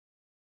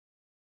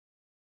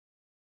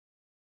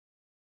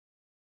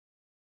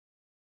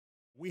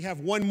We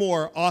have one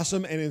more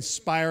awesome and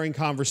inspiring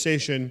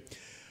conversation.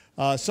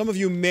 Some of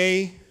you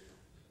may,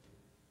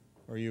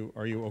 are you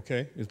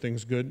okay? Is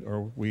things good?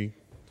 Are we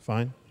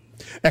fine?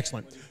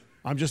 Excellent.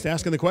 I'm just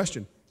asking the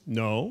question.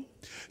 No.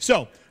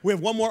 So we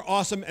have one more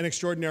awesome and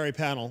extraordinary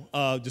panel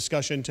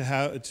discussion to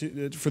have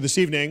for this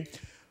evening.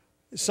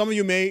 Some of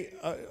you may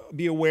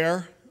be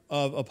aware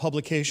of a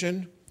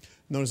publication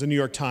known as the New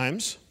York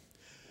Times.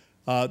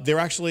 They're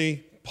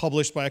actually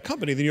published by a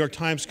company, the New York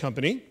Times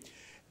Company,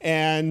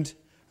 and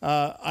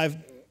I've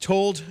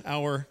told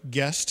our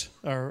guest,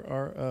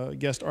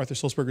 guest Arthur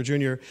Sulzberger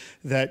Jr.,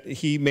 that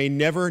he may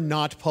never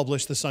not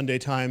publish the Sunday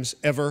Times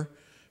ever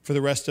for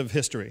the rest of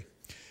history.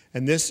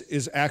 And this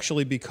is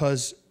actually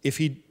because if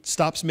he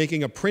stops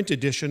making a print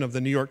edition of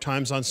the New York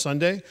Times on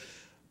Sunday,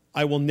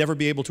 I will never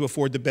be able to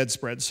afford the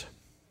bedspreads.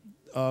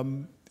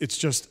 It's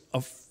just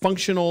a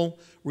functional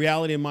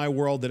reality in my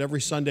world that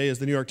every Sunday is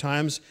the New York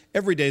Times,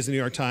 every day is the New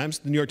York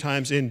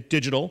Times in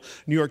digital,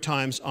 New York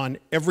Times on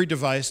every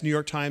device, New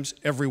York Times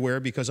everywhere,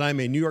 because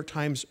I'm a New York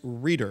Times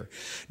reader.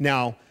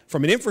 Now,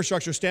 from an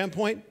infrastructure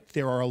standpoint,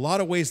 there are a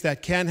lot of ways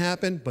that can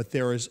happen, but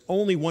there is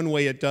only one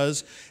way it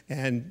does.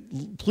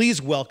 And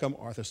please welcome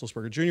Arthur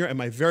Sulzberger Jr. and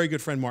my very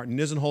good friend Martin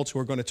Nisenholtz, who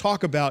are going to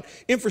talk about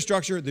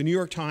infrastructure, the New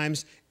York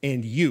Times,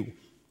 and you.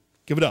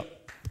 Give it up.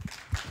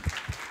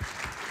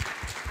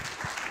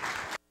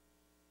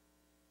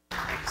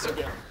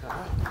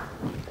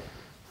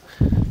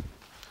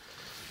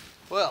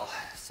 Well,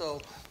 so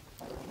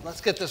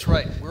let's get this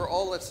right. We're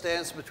all that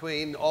stands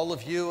between all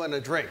of you and a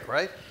drink,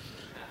 right?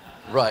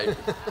 Right.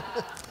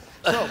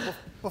 So,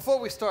 before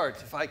we start,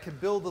 if I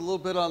could build a little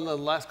bit on the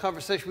last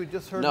conversation we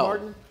just heard, No.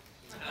 Martin.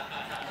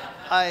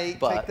 Take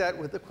that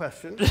with a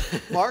question.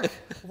 Mark,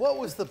 what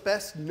was the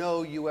best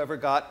no you ever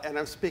got? And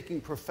I'm speaking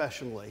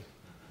professionally.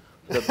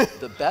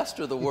 The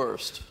best or the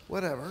worst?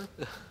 Whatever.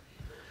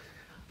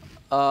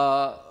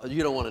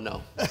 You don't want to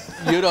know.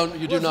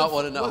 You do not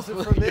want to know. Was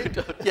it for me?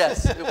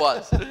 Yes, it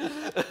was.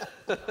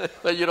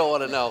 But you don't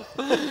want to know.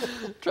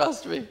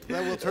 Trust me.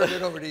 Then we'll turn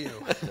it over to you.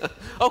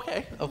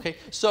 Okay.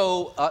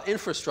 So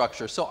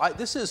infrastructure. So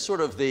this is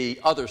sort of the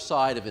other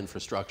side of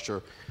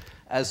infrastructure.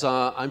 As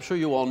I'm sure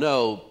you all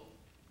know,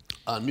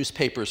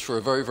 newspapers for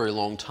a very, very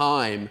long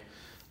time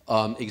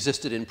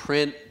existed in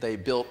print. They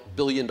built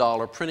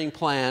billion-dollar printing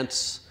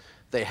plants.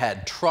 They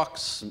had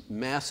trucks,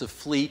 massive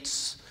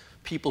fleets.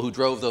 People who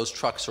drove those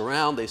trucks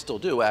around, they still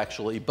do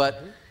actually,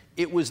 but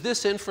it was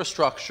this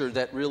infrastructure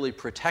that really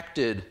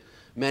protected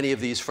many of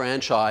these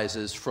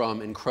franchises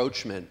from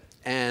encroachment.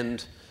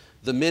 And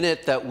the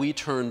minute that we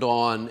turned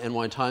on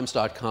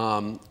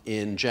nytimes.com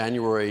in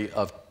January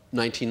of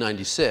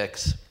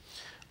 1996,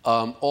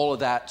 all of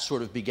that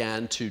sort of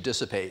began to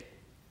dissipate.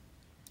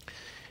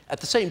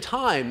 At the same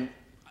time,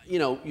 you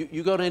know,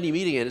 you go to any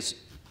meeting and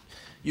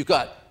you've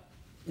got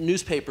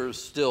newspapers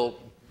still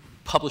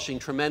publishing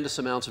tremendous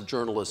amounts of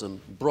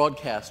journalism,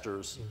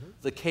 broadcasters,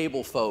 the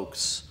cable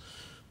folks,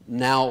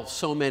 now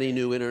so many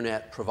new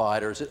internet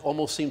providers. It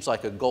almost seems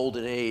like a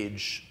golden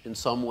age in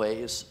some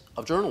ways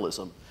of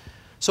journalism.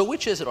 So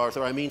which is it,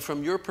 Arthur? I mean,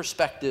 from your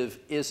perspective,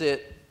 is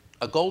it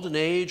a golden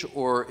age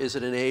or is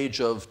it an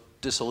age of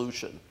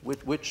dissolution?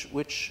 Which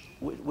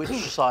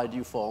side do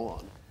you fall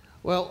on?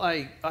 Well,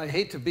 I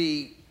hate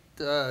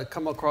to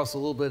come across a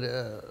little bit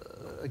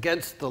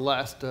against the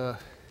last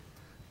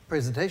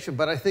presentation,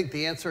 but I think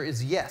the answer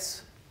is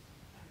yes.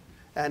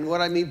 And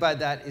what I mean by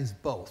that is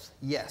both.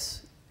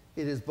 Yes,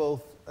 it is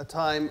both a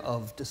time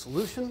of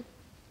dissolution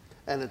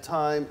and a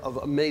time of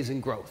amazing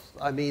growth.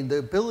 I mean, the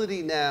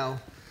ability now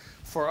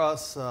for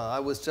us, I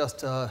was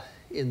just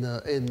in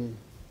the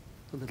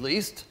Middle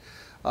East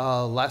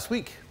last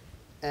week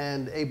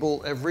and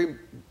able every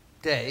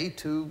day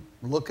to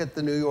look at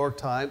the New York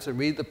Times and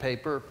read the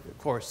paper. Of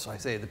course, I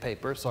say the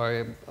paper, sorry,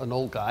 I'm an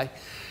old guy,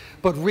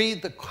 but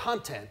read the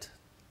content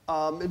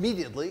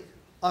immediately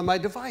on my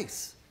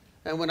device.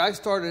 And when I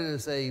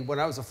started when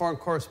I was a foreign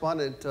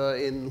correspondent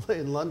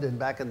in London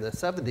back in the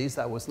 70s,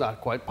 that was not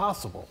quite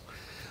possible.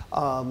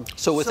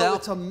 So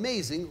it's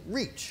amazing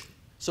reach.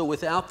 So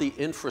without the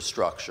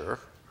infrastructure,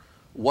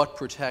 what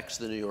protects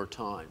the New York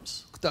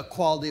Times? The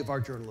quality of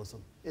our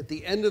journalism. At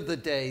the end of the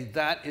day,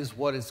 that is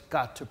what has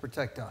got to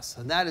protect us.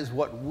 And that is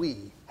what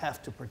we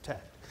have to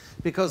protect.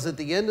 Because at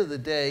the end of the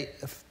day,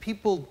 if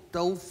people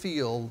don't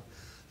feel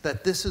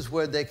that this is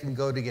where they can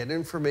go to get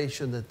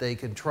information that they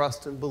can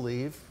trust and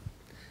believe,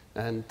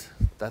 and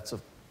that's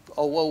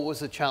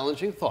was a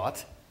challenging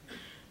thought,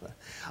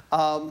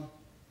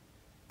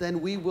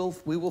 then we will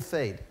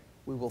fade.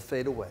 We will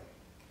fade away.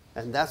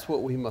 And that's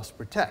what we must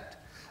protect.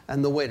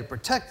 And the way to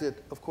protect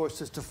it, of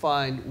course, is to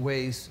find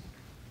ways,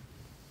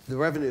 the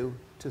revenue,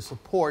 to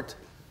support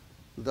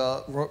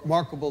the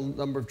remarkable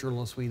number of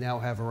journalists we now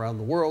have around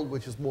the world,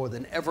 which is more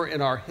than ever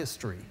in our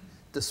history,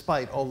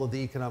 despite all of the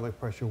economic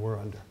pressure we're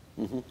under.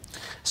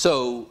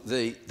 So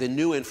the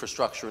new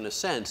infrastructure, in a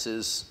sense,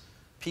 is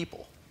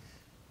people.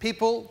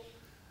 People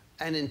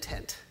and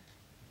intent.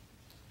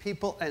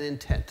 People and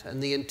intent.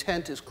 And the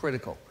intent is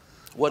critical.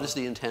 What does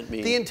the intent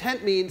mean? The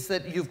intent means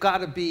that you've got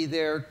to be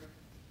there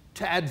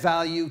to add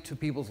value to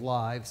people's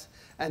lives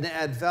and to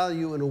add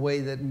value in a way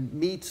that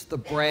meets the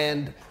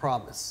brand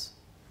promise.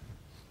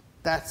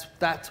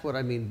 That's what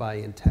I mean by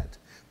intent.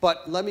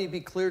 But let me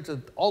be clear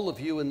to all of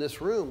you in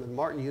this room, and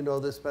Martin, you know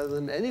this better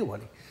than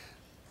anybody.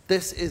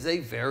 This is a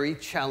very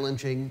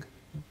challenging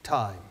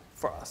time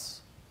for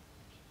us.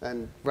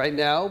 And right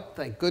now,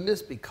 thank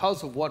goodness,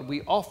 because of what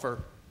we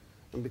offer,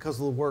 and because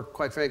of the work,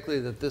 quite frankly,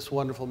 that this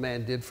wonderful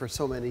man did for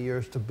so many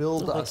years to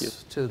build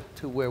us to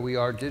where we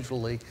are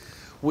digitally,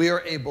 we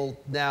are able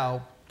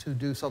now to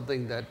do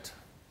something that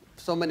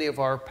so many of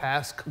our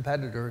past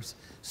competitors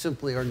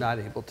simply are not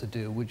able to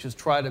do, which is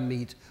try to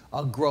meet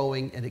a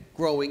growing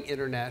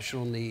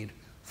international need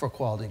for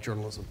quality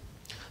journalism.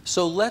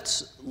 So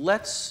let's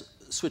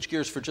switch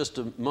gears for just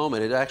a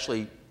moment. It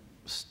actually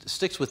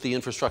sticks with the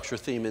infrastructure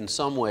theme in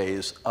some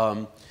ways.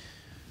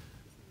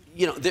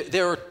 You know,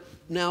 there are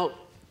now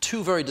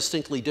two very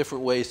distinctly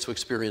different ways to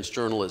experience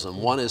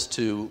journalism. One is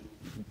to,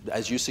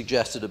 as you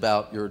suggested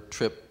about your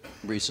trip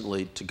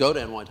recently, to go to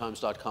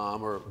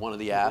nytimes.com or one of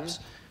the apps,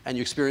 and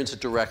you experience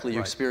it directly. You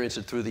experience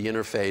it through the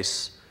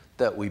interface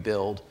that we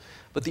build.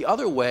 But the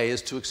other way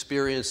is to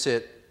experience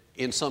it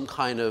in some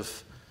kind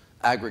of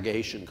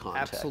aggregation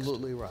context.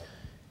 Absolutely right.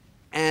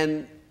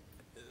 And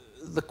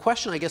the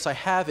question I guess I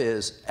have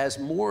is, as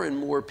more and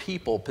more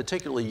people,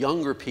 particularly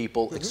younger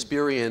people,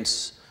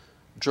 experience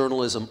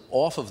journalism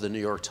off of the New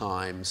York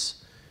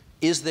Times,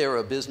 is there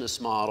a business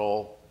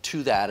model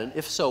to that? And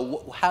if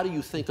so, how do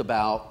you think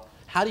about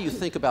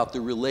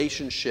the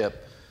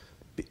relationship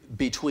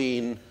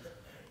between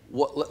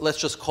what let's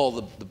just call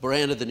the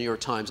brand of the New York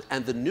Times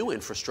and the new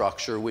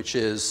infrastructure, which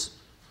is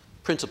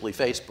principally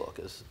Facebook,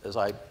 as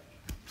I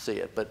see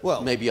it, but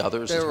maybe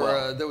others as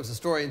well. There was a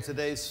story in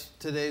today's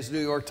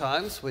New York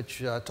Times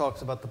which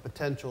talks about the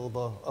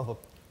potential of a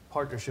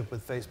partnership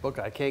with Facebook.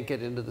 I can't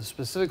get into the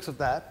specifics of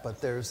that,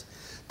 but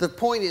the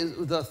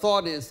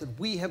thought is that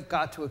we have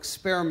got to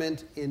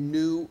experiment in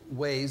new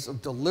ways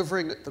of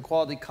delivering the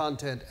quality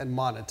content and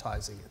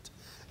monetizing it.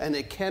 And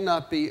it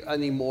cannot be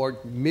anymore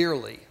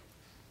merely,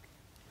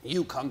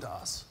 you come to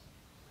us.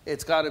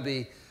 It's got to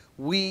be,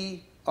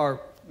 we come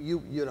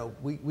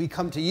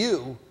to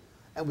you,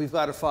 and we've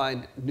got to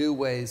find new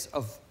ways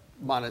of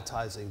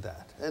monetizing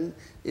that. And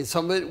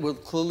some of it will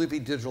clearly be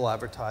digital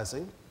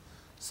advertising.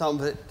 Some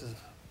of it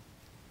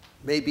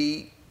may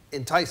be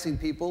enticing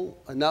people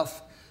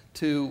enough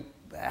to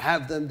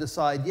have them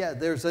decide, yeah,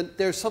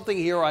 there's something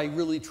here I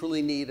really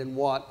truly need and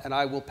want, and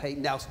I will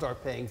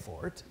start paying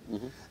for it.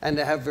 And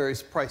to have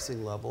various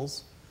pricing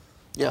levels.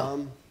 Yeah.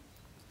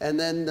 And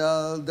then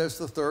there's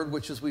the third,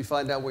 which is we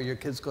find out where your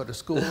kids go to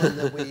school, and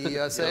then we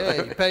say,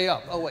 hey, pay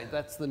up. Oh, wait,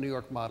 that's the New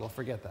York model.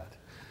 Forget that.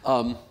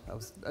 That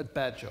was a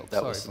bad joke.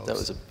 Sorry, folks. That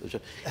was a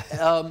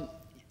joke.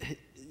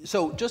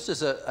 So just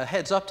as a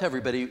heads up to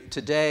everybody,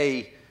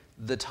 today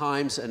the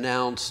Times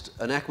announced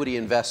an equity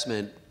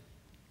investment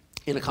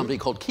in a company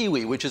called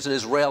Kiwi, which is an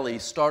Israeli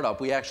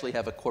startup. We actually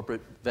have a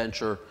corporate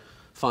venture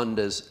fund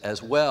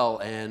as well,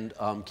 and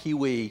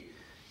Kiwi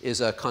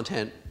is a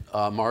content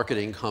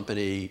marketing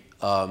company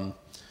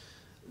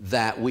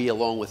that we,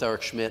 along with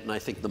Eric Schmidt and I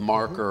think the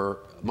Marker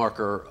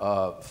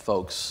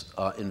folks,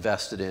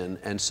 invested in.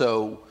 And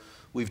so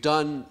we've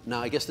done,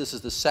 now I guess this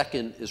is the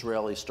second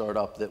Israeli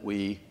startup that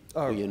we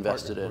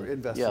invested in.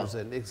 Investors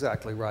in,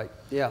 exactly right,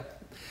 yeah.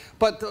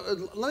 But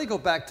let me go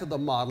back to the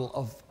model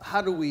of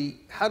how do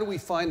we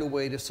find a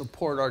way to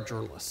support our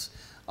journalists.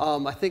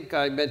 I think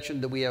I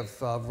mentioned that we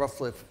have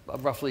roughly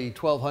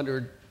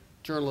 1,200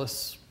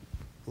 journalists,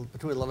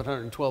 between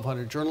 1,100 and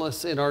 1,200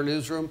 journalists in our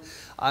newsroom.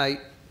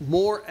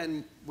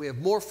 We have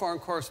more foreign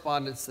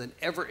correspondents than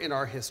ever in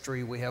our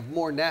history. We have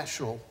more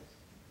national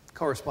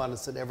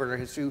correspondents than ever in our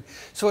history.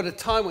 So at a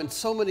time when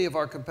so many of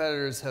our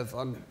competitors have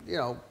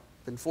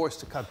been forced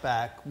to cut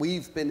back,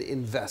 we've been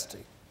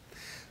investing.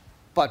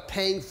 But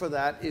paying for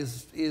that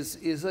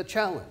is a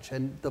challenge.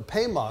 And the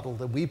pay model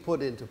that we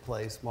put into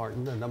place,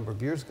 Martin, a number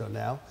of years ago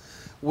now,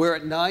 we're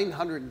at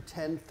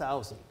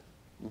 910,000,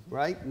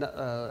 right?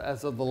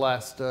 As of the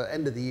last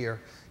end of the year,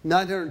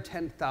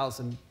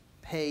 910,000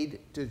 paid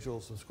digital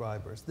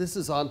subscribers. This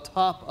is on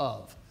top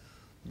of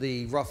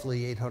the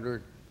roughly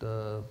 800,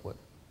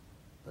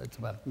 it's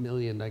about a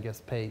million, I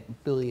guess, paid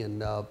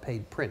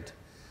print.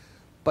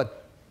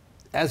 But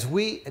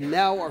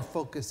now our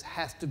focus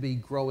has to be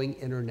growing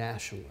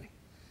internationally.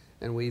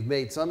 And we've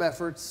made some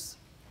efforts,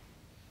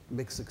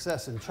 mixed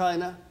success in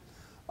China,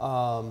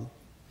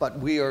 but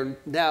we are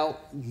now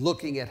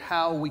looking at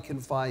how we can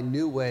find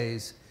new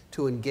ways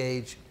to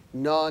engage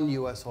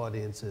non-US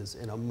audiences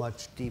in a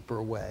much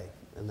deeper way.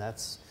 And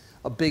that's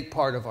a big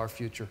part of our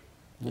future.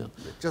 Yeah.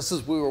 Just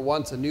as we were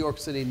once a New York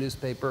City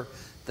newspaper,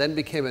 then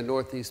became a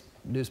Northeast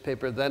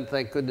newspaper, then,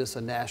 thank goodness,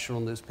 a national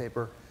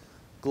newspaper.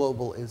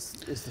 Global is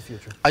the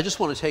future. I just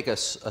want to take a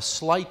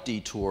slight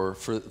detour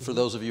for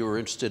those of you who are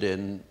interested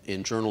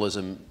in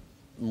journalism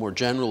more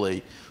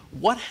generally.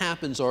 What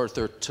happens,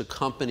 Arthur, to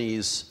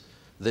companies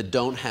that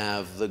don't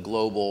have the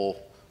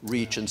global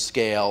reach and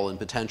scale and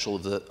potential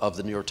of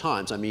the New York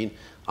Times? I mean,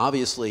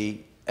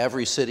 obviously,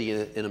 every city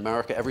in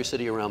America, every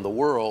city around the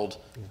world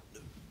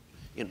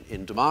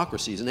in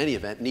democracies, in any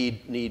event,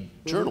 need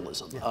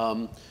journalism.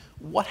 Yeah.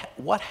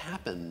 What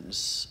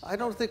happens? I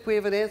don't think we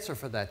have an answer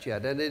for that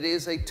yet, and it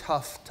is a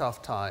tough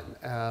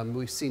time.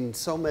 We've seen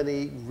so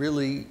many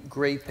really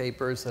great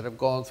papers that have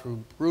gone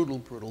through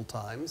brutal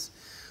times.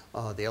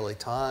 The LA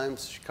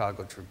Times,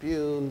 Chicago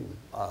Tribune.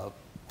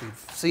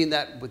 We've seen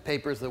that with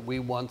papers that we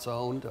once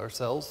owned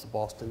ourselves, the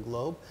Boston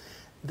Globe.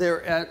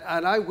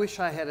 And I wish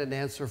I had an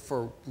answer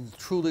for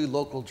truly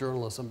local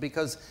journalism,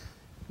 because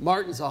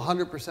Martin's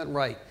 100%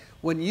 right.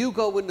 When you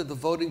go into the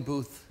voting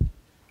booth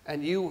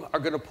and you are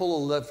going to pull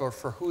a lever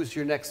for who's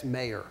your next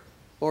mayor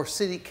or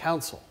city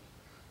council,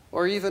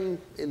 or even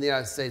in the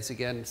United States,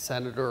 again,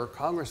 senator or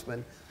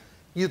congressman,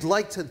 you'd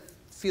like to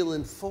feel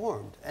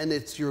informed. And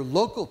it's your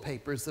local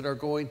papers that are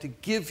going to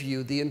give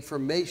you the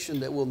information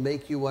that will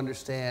make you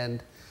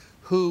understand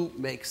who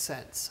makes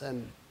sense.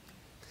 And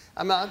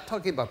I'm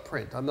talking about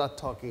print. I'm not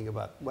talking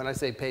about, when I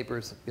say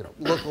papers,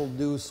 local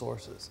news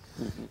sources.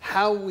 Mm-hmm.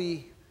 How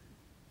we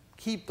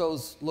keep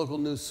those local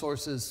news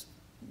sources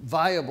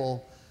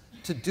viable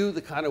to do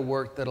the kind of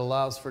work that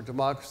allows for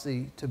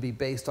democracy to be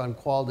based on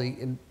quality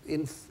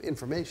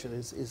information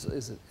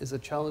is a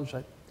challenge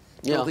I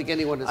don't think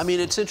anyone is. I mean,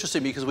 it's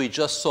interesting because we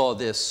just saw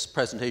this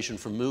presentation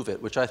from Move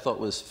It, which I thought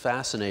was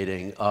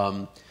fascinating.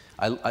 The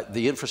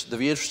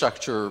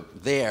infrastructure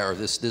there,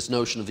 this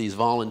notion of these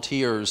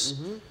volunteers,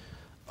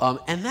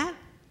 and that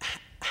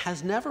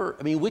has never,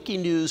 I mean,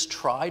 Wikinews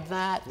tried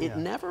that. Yeah. It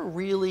never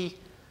really,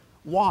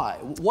 why?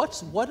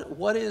 What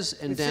is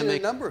endemic? We've seen a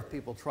number of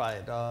people try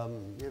it,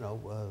 AOL.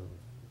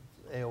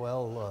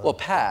 Well,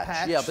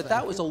 Patch, yeah, but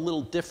that was a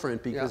little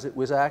different because it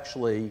was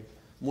actually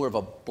more of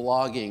a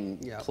blogging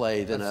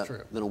play than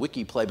a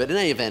wiki play. But in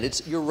any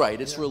event, you're right,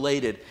 it's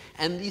related.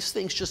 And these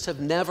things just have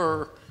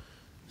never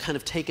kind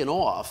of taken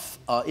off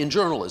in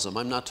journalism.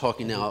 I'm not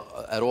talking now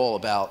at all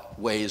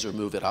about Waze or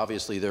Move It.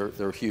 Obviously,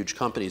 they're huge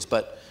companies.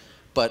 But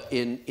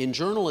in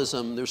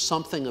journalism, there's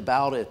something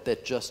about it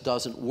that just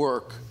doesn't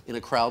work in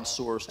a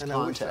crowdsourced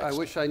context. I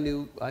wish I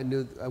knew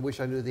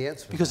the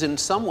answer. Because in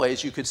some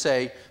ways, you could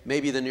say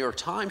maybe the New York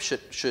Times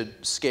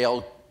should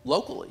scale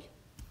locally,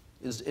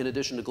 in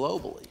addition to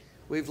globally.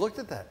 We've looked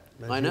at that.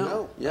 I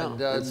know. Yeah.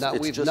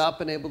 And we've not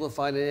been able to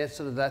find an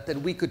answer to that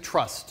we could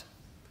trust.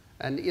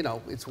 And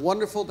it's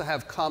wonderful to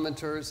have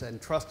commenters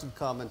and trusted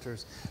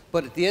commenters,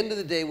 but at the end of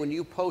the day, when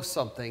you post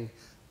something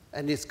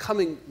and it's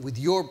coming with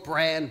your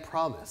brand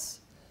promise,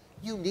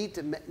 you need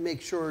to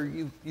make sure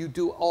you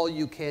do all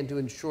you can to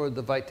ensure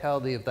the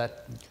vitality of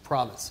that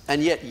promise.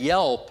 And yet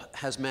Yelp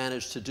has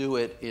managed to do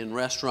it in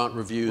restaurant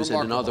reviews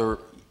and in other,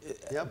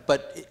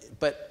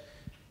 but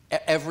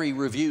every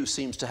review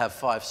seems to have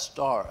 5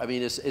 star. I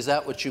mean, is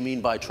that what you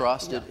mean by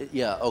trust?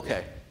 Yeah.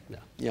 Okay.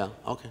 Yeah.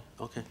 Okay.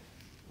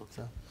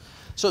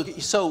 So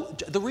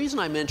the reason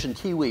I mentioned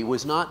Kiwi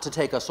was not to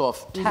take us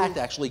off tact.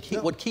 Actually,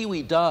 what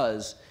Kiwi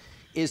does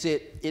is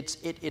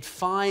it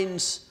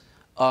finds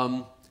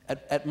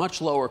at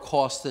much lower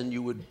cost than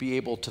you would be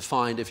able to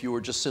find if you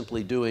were just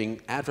simply doing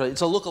advertising.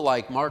 It's a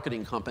lookalike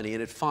marketing company,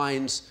 and it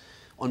finds,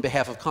 on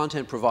behalf of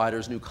content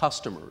providers, new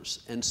customers.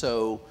 And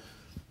so,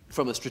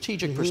 from a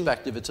strategic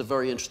perspective, it's a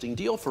very interesting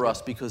deal for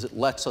us because it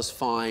lets us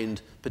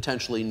find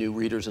potentially new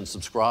readers and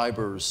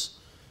subscribers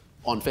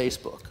on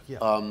Facebook,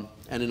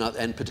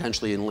 and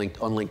potentially on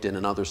LinkedIn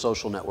and other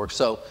social networks.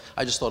 So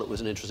I just thought it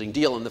was an interesting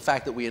deal, and the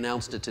fact that we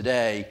announced it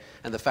today,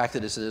 and the fact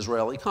that it's an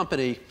Israeli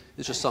company,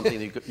 is just something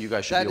that you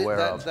guys should be aware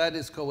of. That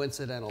is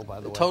coincidental, by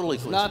the way. Totally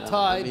coincidental. Not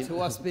tied to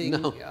us being.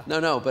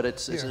 No, but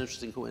it's an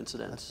interesting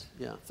coincidence.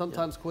 Yeah.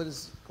 Sometimes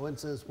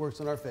coincidence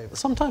works in our favor.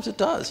 Sometimes it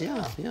does.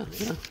 Yeah.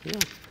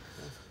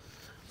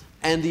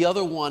 And the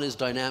other one is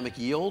dynamic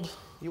yield.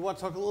 You want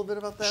to talk a little bit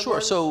about that?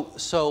 Sure.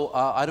 So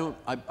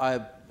I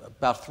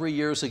about 3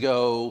 years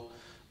ago,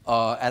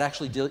 at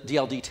actually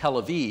DLD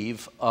Tel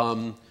Aviv,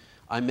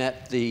 I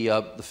met the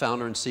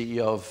founder and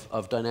CEO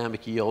of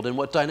Dynamic Yield. And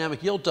what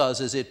Dynamic Yield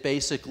does is it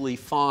basically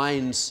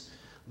finds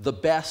the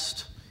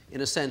best,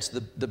 in a sense,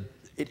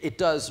 it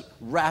does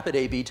rapid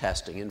A/B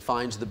testing and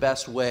finds the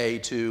best way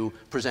to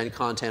present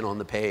content on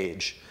the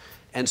page.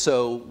 And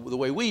so the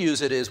way we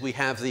use it is we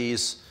have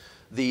these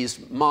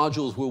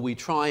modules where we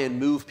try and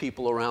move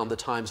people around the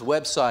Times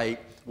website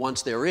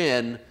once they're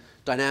in.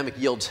 Dynamic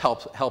Yields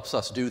helps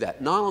us do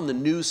that. Not on the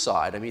news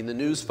side. I mean, the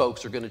news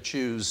folks are going to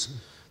choose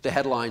the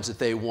headlines that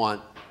they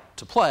want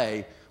to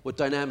play. What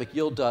Dynamic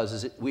Yield does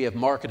is we have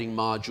marketing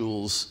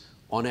modules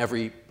on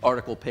every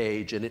article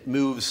page, and it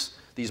moves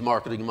these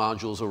marketing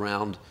modules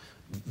around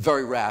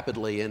very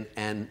rapidly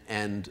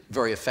and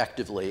very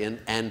effectively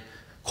and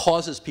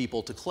causes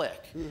people to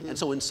click. And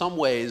so in some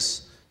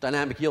ways,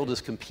 Dynamic Yield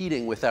is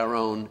competing with our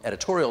own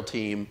editorial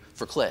team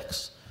for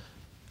clicks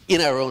in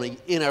our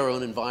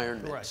own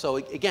environment. Right. So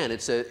again,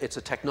 it's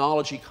a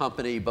technology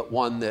company, but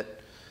one that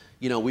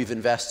we've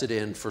invested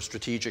in for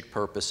strategic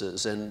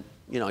purposes. And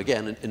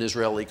again, an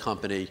Israeli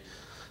company.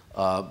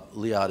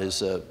 Liad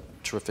is a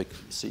terrific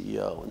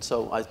CEO, and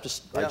so I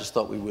just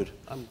thought we would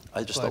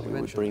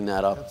bring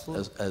that up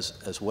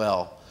as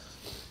well.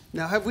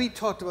 Now, have we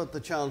talked about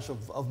the challenge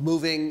of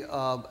moving?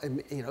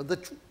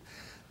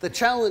 The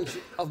challenge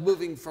of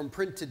moving from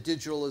print to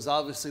digital is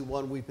obviously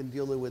one we've been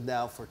dealing with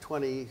now for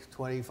 20,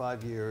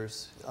 25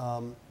 years.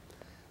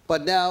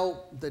 But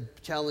now the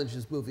challenge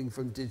is moving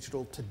from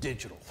digital to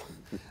digital.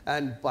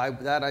 And by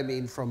that I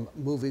mean from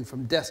moving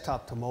from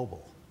desktop to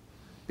mobile.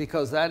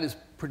 Because that is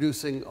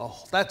producing,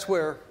 that's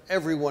where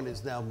everyone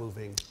is now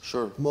moving.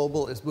 Sure.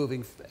 Mobile is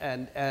moving,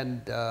 and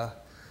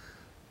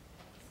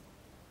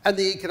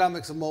the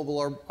economics of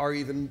mobile are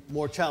even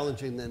more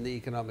challenging than the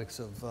economics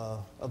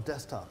of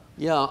desktop.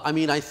 Yeah, I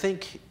mean, I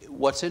think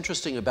what's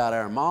interesting about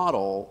our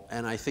model,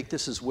 and I think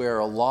this is where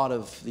a lot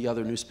of the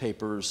other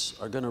newspapers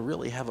are going to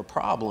really have a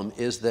problem,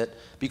 is that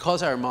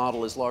because our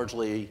model is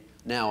largely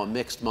now a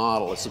mixed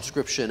model, a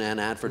subscription and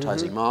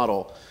advertising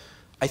model,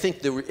 I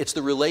think it's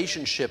the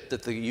relationship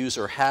that the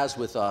user has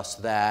with us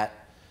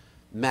that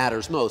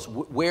matters most.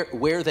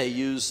 Where they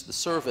use the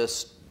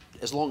service,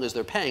 as long as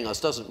they're paying us,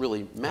 doesn't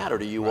really matter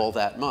to you all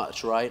that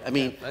much, right? I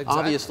mean, exactly.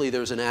 Obviously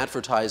there's an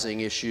advertising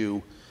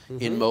issue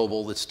in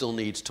mobile that still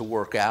needs to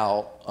work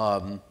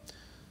out.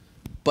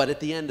 But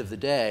at the end of the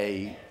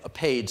day, a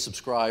paid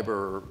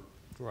subscriber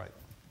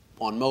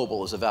on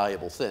mobile is a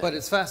valuable thing. But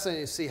it's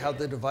fascinating to see how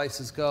the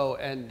devices go.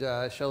 And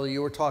Shelley,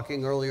 you were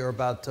talking earlier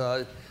about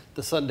the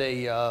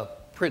Sunday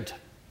print.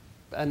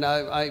 And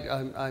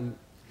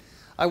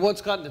I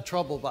once got into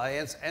trouble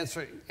by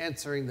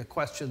answering the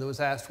question that was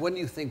asked, when do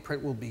you think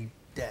print will be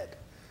dead?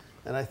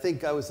 And I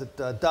think I was at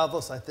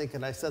Davos,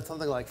 and I said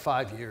something like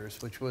 5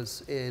 years, which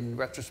was, in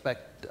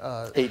retrospect...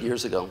 8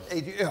 years ago.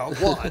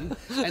 One.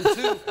 And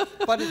two,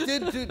 but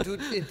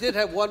it did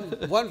have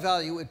one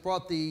value. It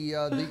brought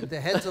the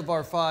heads of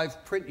our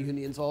 5 print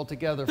unions all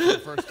together for the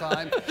first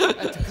time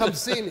and to come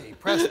see me.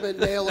 Pressmen,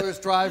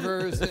 mailers,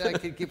 drivers, I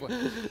could keep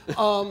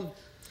going.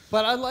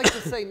 But I'd like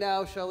to say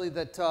now, Shelley,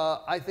 that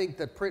I think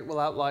that print will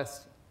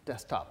outlast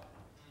desktop,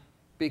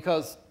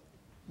 because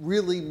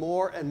really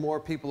more and more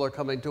people are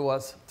coming to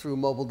us through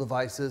mobile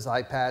devices,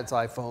 iPads,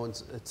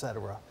 iPhones,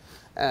 etc.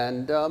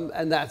 And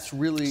that's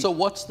really... So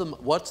what's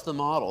the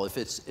model?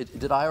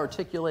 Did I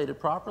articulate it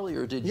properly,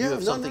 or did you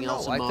have something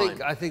else in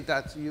mind? I think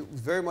that you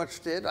very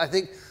much did. I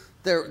think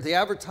the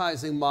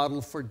advertising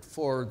model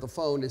for the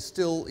phone is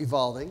still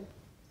evolving,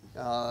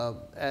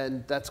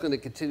 and that's going to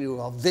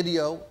continue.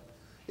 Video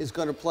is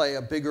going to play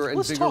a bigger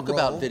and bigger role. Let's talk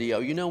about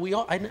video. You know,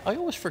 I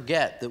always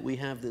forget that we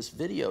have this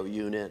video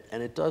unit,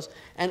 and it does.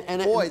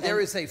 There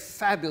is a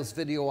fabulous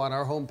video on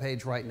our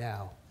homepage right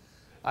now.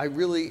 I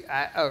really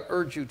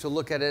urge you to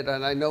look at it,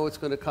 and I know it's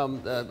going to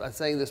come. I'm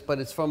saying this, but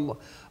it's from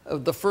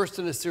the first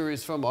in a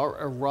series from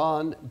our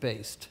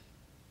Iran-based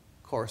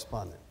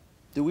correspondent.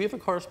 Do we have a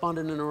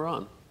correspondent in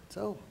Iran?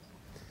 So,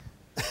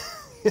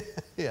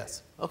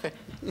 yes. Okay,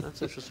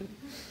 that's interesting.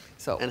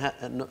 So,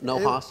 and no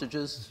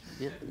hostages?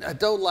 Yeah.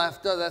 Don't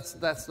laugh. No,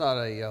 that's not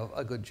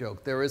a good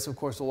joke. There is, of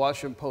course, a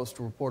Washington Post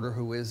reporter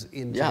who is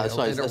in jail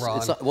in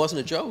Iran. It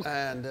wasn't a joke.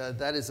 And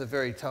that is a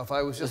very tough.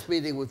 I was just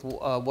meeting with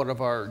one of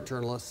our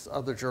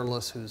other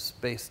journalists who's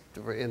based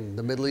in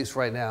the Middle East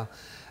right now,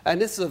 and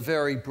this is a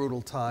very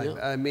brutal time.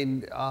 Yeah. I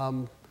mean,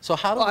 so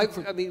how do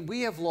I mean,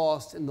 we have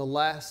lost in the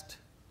last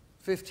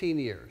 15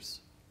 years.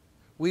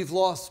 We've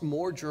lost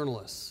more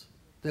journalists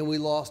than we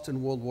lost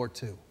in World War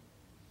II.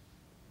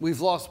 We've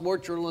lost more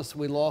journalists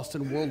than we lost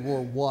in World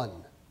War I.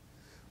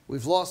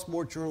 We've lost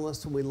more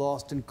journalists than we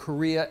lost in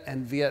Korea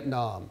and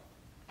Vietnam.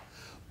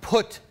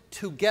 Put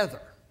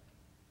together,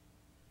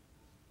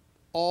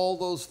 all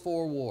those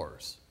 4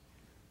 wars,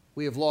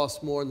 we have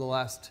lost more in the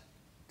last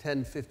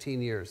 10, 15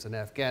 years in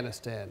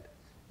Afghanistan,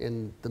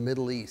 in the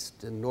Middle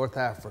East, in North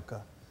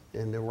Africa,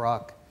 in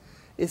Iraq.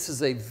 This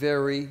is a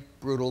very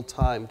brutal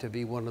time to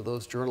be one of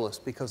those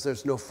journalists, because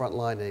there's no front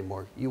line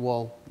anymore. You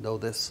all know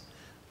this,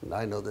 and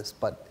I know this,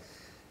 but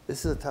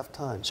this is a tough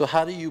time. So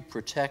how do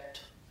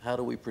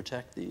we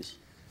protect these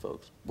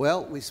folks?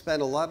 Well, we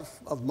spend a lot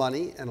of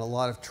money and a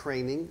lot of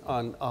training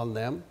on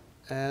them,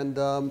 and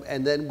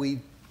then we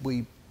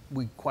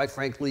quite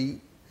frankly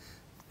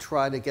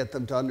try to get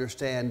them to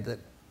understand that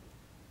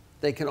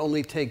they can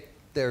only take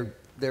their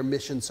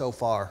mission so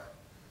far,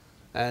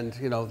 and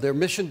they're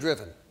mission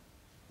driven.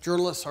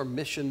 Journalists are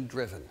mission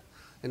driven.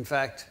 In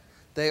fact,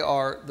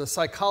 the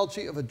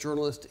psychology of a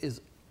journalist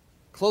is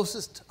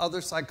closest other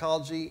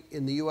psychology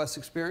in the U.S.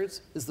 experience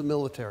is the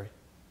military.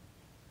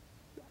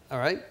 All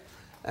right?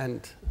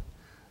 And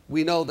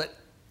we know that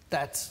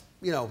that's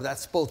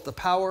both the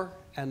power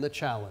and the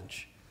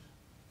challenge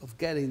of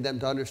getting them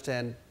to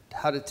understand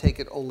how to take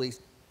it only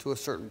to a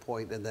certain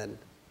point and then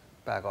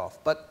back off.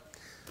 But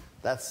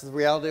that's the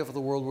reality of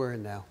the world we're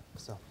in now.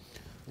 So.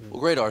 Well,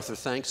 great, Arthur.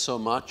 Thanks so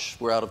much.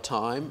 We're out of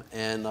time,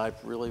 and I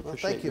really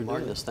appreciate you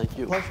doing this. Thank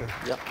you. Pleasure.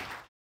 Yep.